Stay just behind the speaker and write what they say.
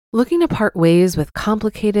Looking to part ways with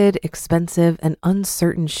complicated, expensive, and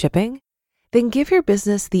uncertain shipping? Then give your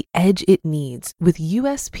business the edge it needs with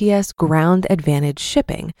USPS Ground Advantage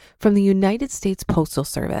shipping from the United States Postal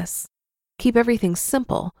Service. Keep everything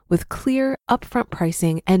simple with clear, upfront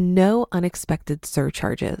pricing and no unexpected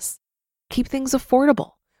surcharges. Keep things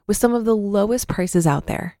affordable with some of the lowest prices out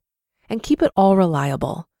there. And keep it all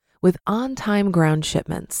reliable with on-time ground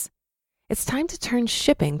shipments. It's time to turn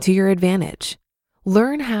shipping to your advantage.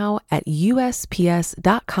 Learn how at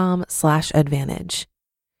USPS.com/advantage.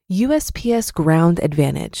 USPS Ground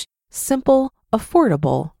Advantage. Simple,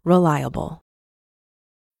 affordable, reliable.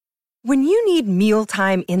 When you need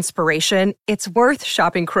mealtime inspiration, it's worth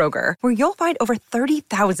shopping Kroger, where you'll find over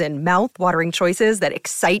 30,000 mouth-watering choices that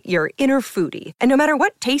excite your inner foodie. And no matter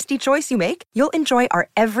what tasty choice you make, you'll enjoy our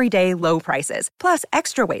everyday low prices, plus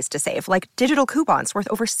extra ways to save, like digital coupons worth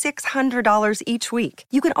over $600 each week.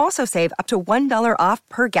 You can also save up to $1 off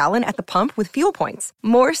per gallon at the pump with fuel points.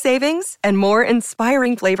 More savings and more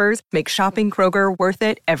inspiring flavors make shopping Kroger worth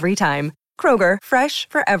it every time. Kroger, fresh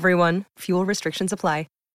for everyone. Fuel restrictions apply.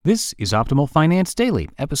 This is Optimal Finance Daily,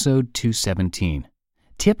 episode 217.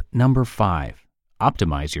 Tip number 5,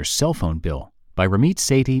 optimize your cell phone bill by Ramit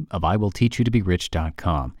Sethi of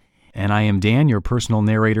IWillTeachYouToBeRich.com. And I am Dan, your personal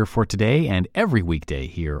narrator for today and every weekday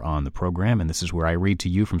here on the program. And this is where I read to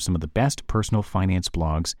you from some of the best personal finance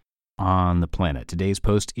blogs on the planet. Today's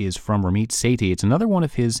post is from Ramit Sethi. It's another one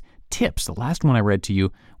of his tips. The last one I read to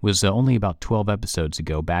you was only about 12 episodes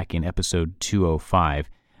ago, back in episode 205.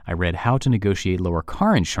 I read How to Negotiate Lower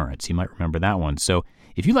Car Insurance. You might remember that one. So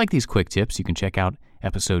if you like these quick tips, you can check out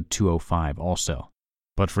episode 205 also.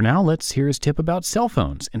 But for now, let's hear his tip about cell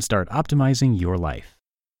phones and start optimizing your life.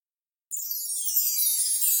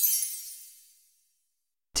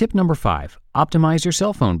 Tip number 5, optimize your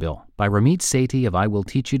cell phone bill by Ramit Sethi of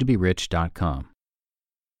IWillTeachYouToBeRich.com.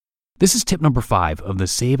 This is tip number 5 of the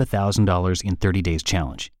Save $1,000 in 30 Days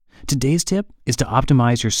Challenge. Today's tip is to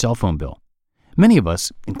optimize your cell phone bill. Many of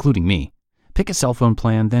us, including me, pick a cell phone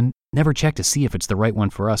plan, then never check to see if it's the right one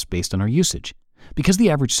for us based on our usage. Because the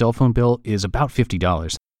average cell phone bill is about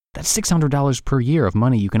 $50, that's $600 per year of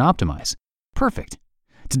money you can optimize. Perfect.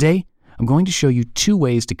 Today, I'm going to show you 2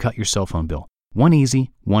 ways to cut your cell phone bill. One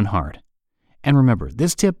easy, one hard. And remember,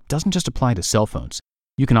 this tip doesn't just apply to cell phones.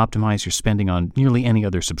 You can optimize your spending on nearly any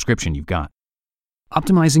other subscription you've got.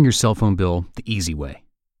 Optimizing your cell phone bill the easy way.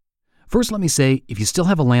 First, let me say, if you still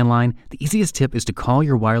have a landline, the easiest tip is to call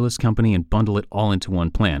your wireless company and bundle it all into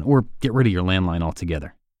one plan, or get rid of your landline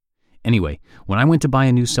altogether. Anyway, when I went to buy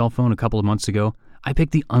a new cell phone a couple of months ago, I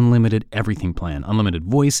picked the unlimited everything plan, unlimited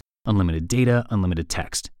voice, unlimited data, unlimited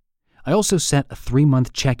text. I also set a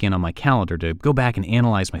 3-month check-in on my calendar to go back and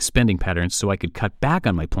analyze my spending patterns so I could cut back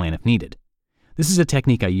on my plan if needed. This is a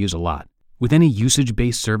technique I use a lot. With any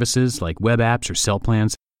usage-based services like web apps or cell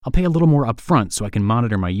plans, I'll pay a little more upfront so I can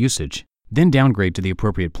monitor my usage, then downgrade to the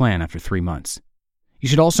appropriate plan after 3 months. You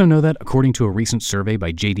should also know that, according to a recent survey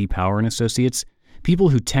by J.D. Power and Associates, people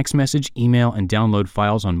who text message, email, and download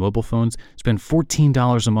files on mobile phones spend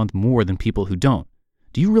 $14 a month more than people who don't.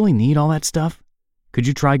 Do you really need all that stuff? Could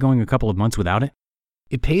you try going a couple of months without it?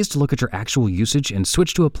 It pays to look at your actual usage and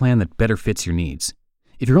switch to a plan that better fits your needs.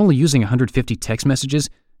 If you're only using 150 text messages,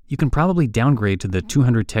 you can probably downgrade to the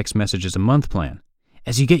 200 text messages a month plan.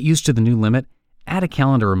 As you get used to the new limit, add a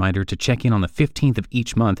calendar reminder to check in on the 15th of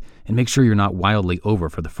each month and make sure you're not wildly over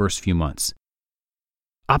for the first few months.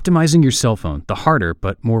 Optimizing your cell phone, the harder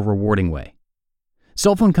but more rewarding way.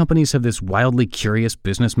 Cell phone companies have this wildly curious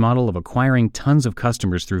business model of acquiring tons of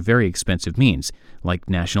customers through very expensive means, like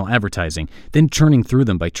national advertising, then churning through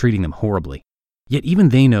them by treating them horribly. Yet even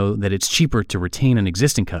they know that it's cheaper to retain an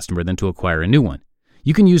existing customer than to acquire a new one.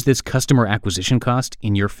 You can use this customer acquisition cost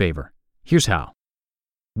in your favor. Here's how.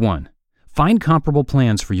 1. Find comparable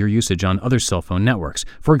plans for your usage on other cell phone networks.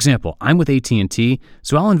 For example, I'm with AT&T,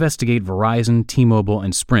 so I'll investigate Verizon, T-Mobile,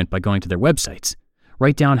 and Sprint by going to their websites.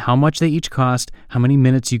 Write down how much they each cost, how many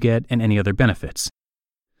minutes you get, and any other benefits.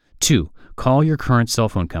 2. Call your current cell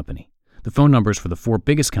phone company. The phone numbers for the 4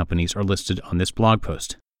 biggest companies are listed on this blog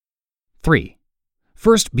post. 3.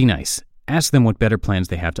 First, be nice. Ask them what better plans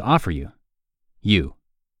they have to offer you. You.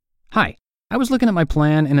 Hi, I was looking at my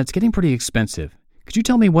plan and it's getting pretty expensive. Could you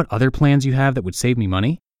tell me what other plans you have that would save me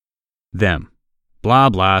money? Them. Blah,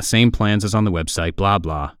 blah, same plans as on the website, blah,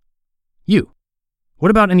 blah. You.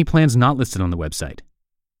 What about any plans not listed on the website?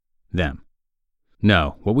 Them.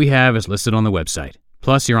 No, what we have is listed on the website.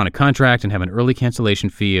 Plus, you're on a contract and have an early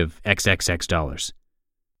cancellation fee of XXX dollars.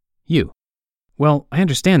 You. Well, I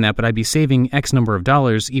understand that, but I'd be saving X number of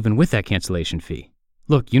dollars even with that cancellation fee.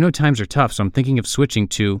 Look, you know times are tough, so I'm thinking of switching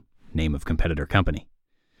to name of competitor company.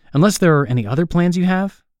 Unless there are any other plans you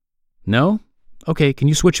have? No? Okay, can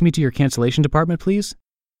you switch me to your cancellation department, please?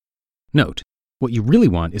 Note, what you really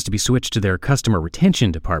want is to be switched to their customer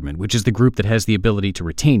retention department, which is the group that has the ability to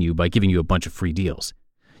retain you by giving you a bunch of free deals.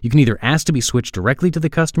 You can either ask to be switched directly to the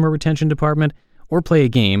customer retention department or play a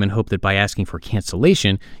game and hope that by asking for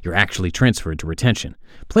cancellation, you're actually transferred to retention.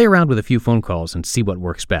 Play around with a few phone calls and see what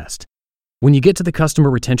works best. When you get to the customer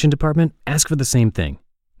retention department, ask for the same thing.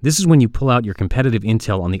 This is when you pull out your competitive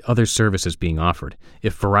intel on the other services being offered.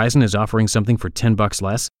 If Verizon is offering something for $10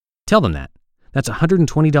 less, tell them that. That's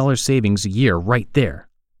 $120 savings a year right there.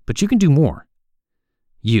 But you can do more.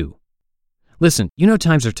 You. Listen, you know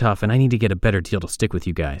times are tough and I need to get a better deal to stick with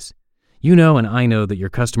you guys. You know and I know that your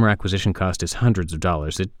customer acquisition cost is hundreds of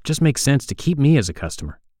dollars. It just makes sense to keep me as a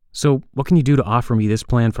customer. So what can you do to offer me this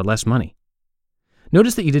plan for less money?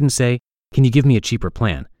 Notice that you didn't say, can you give me a cheaper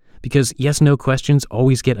plan? Because yes-no questions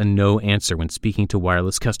always get a no answer when speaking to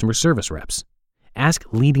wireless customer service reps. Ask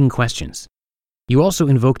leading questions. You also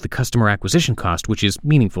invoke the customer acquisition cost, which is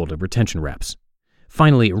meaningful to retention reps.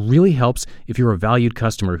 Finally, it really helps if you're a valued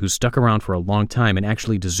customer who's stuck around for a long time and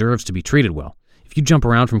actually deserves to be treated well. If you jump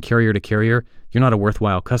around from carrier to carrier, you're not a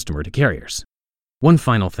worthwhile customer to carriers. One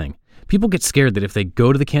final thing. People get scared that if they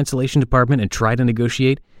go to the cancellation department and try to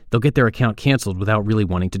negotiate, they'll get their account canceled without really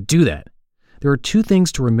wanting to do that. There are two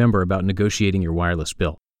things to remember about negotiating your wireless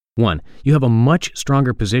bill. One, you have a much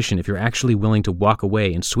stronger position if you're actually willing to walk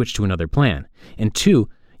away and switch to another plan. And two,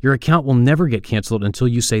 your account will never get canceled until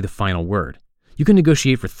you say the final word. You can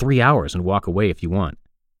negotiate for 3 hours and walk away if you want.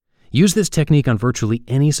 Use this technique on virtually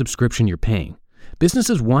any subscription you're paying.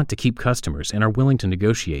 Businesses want to keep customers and are willing to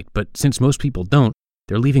negotiate, but since most people don't,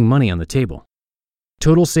 they're leaving money on the table.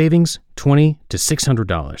 Total savings, $20 to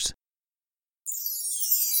 $600.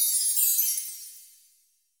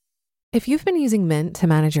 If you've been using Mint to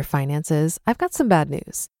manage your finances, I've got some bad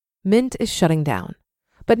news. Mint is shutting down.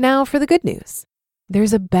 But now for the good news.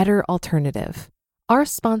 There's a better alternative. Our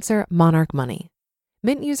sponsor, Monarch Money.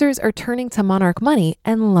 Mint users are turning to Monarch Money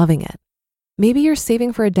and loving it. Maybe you're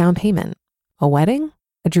saving for a down payment, a wedding,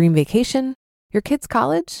 a dream vacation, your kid's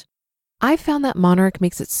college. I've found that Monarch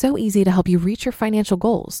makes it so easy to help you reach your financial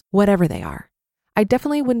goals, whatever they are. I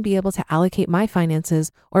definitely wouldn't be able to allocate my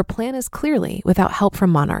finances or plan as clearly without help from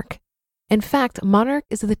Monarch. In fact, Monarch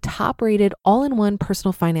is the top-rated all-in-one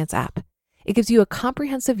personal finance app. It gives you a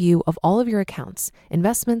comprehensive view of all of your accounts,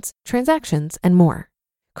 investments, transactions, and more.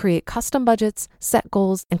 Create custom budgets, set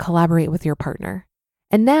goals, and collaborate with your partner.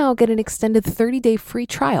 And now get an extended 30-day free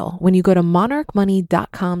trial when you go to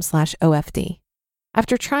monarchmoney.com/OFD.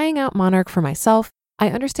 After trying out Monarch for myself, I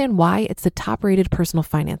understand why it's the top-rated personal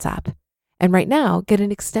finance app. And right now, get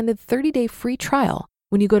an extended 30-day free trial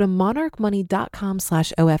when you go to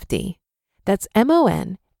monarchmoney.com/OFD. That's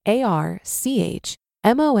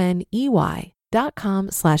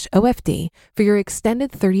monarchmoney.com/OFD for your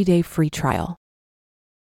extended 30-day free trial.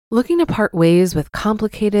 Looking to part ways with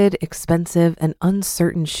complicated, expensive, and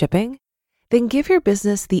uncertain shipping? Then give your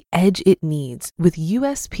business the edge it needs with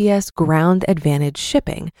USPS Ground Advantage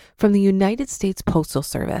shipping from the United States Postal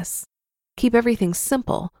Service. Keep everything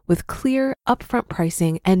simple with clear, upfront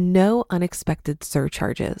pricing and no unexpected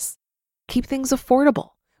surcharges. Keep things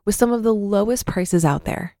affordable with some of the lowest prices out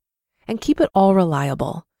there. And keep it all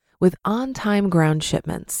reliable with on-time ground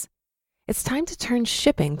shipments. It's time to turn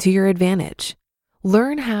shipping to your advantage.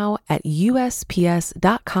 Learn how at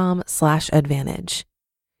USPS.com/advantage.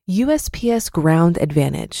 USPS Ground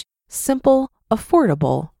Advantage. Simple,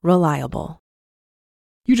 affordable, reliable.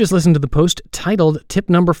 You just listened to the post titled Tip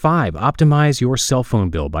Number 5, Optimize Your Cell Phone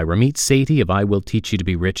Bill by Ramit Sethi of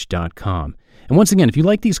IWillTeachYouToBeRich.com. And once again, if you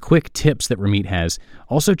like these quick tips that Ramit has,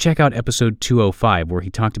 also check out episode 205 where he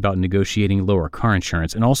talked about negotiating lower car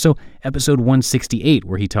insurance, and also episode 168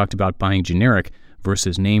 where he talked about buying generic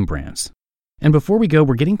versus name brands. And before we go,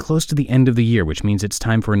 we're getting close to the end of the year, which means it's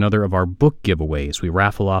time for another of our book giveaways. We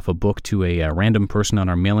raffle off a book to a random person on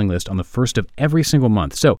our mailing list on the first of every single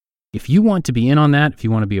month. So if you want to be in on that, if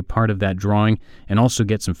you want to be a part of that drawing and also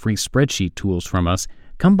get some free spreadsheet tools from us,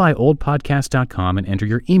 come by oldpodcast.com and enter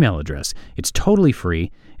your email address. It's totally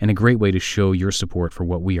free and a great way to show your support for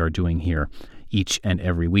what we are doing here each and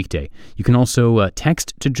every weekday. You can also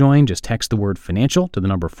text to join. Just text the word financial to the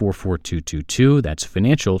number 44222. That's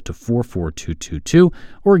financial to 44222.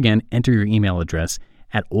 Or again, enter your email address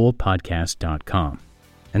at oldpodcast.com.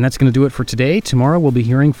 And that's going to do it for today. Tomorrow we'll be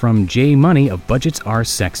hearing from Jay Money of Budgets Are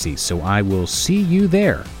Sexy. So I will see you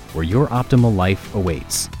there where your optimal life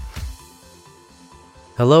awaits.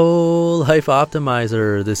 Hello, Life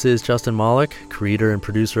Optimizer. This is Justin Malik, creator and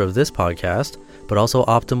producer of this podcast, but also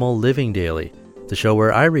Optimal Living Daily. the show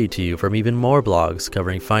where I read to you from even more blogs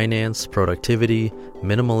covering finance, productivity,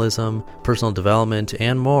 minimalism, personal development,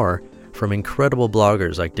 and more from incredible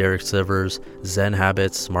bloggers like Derek Sivers, Zen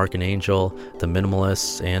Habits, Mark and Angel, The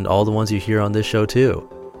Minimalists, and all the ones you hear on this show too.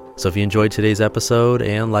 So if you enjoyed today's episode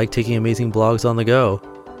and like taking amazing blogs on the go,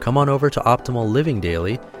 come on over to Optimal Living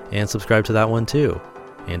Daily and subscribe to that one too.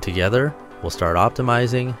 And together, we'll start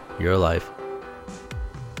optimizing your life.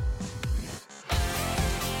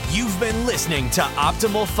 You've been listening to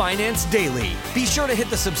Optimal Finance Daily. Be sure to hit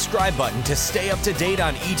the subscribe button to stay up to date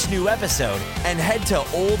on each new episode and head to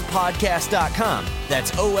oldpodcast.com.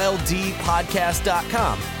 That's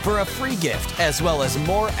OLDpodcast.com for a free gift as well as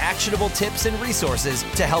more actionable tips and resources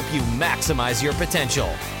to help you maximize your potential.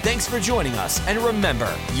 Thanks for joining us, and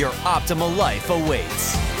remember, your optimal life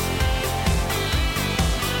awaits.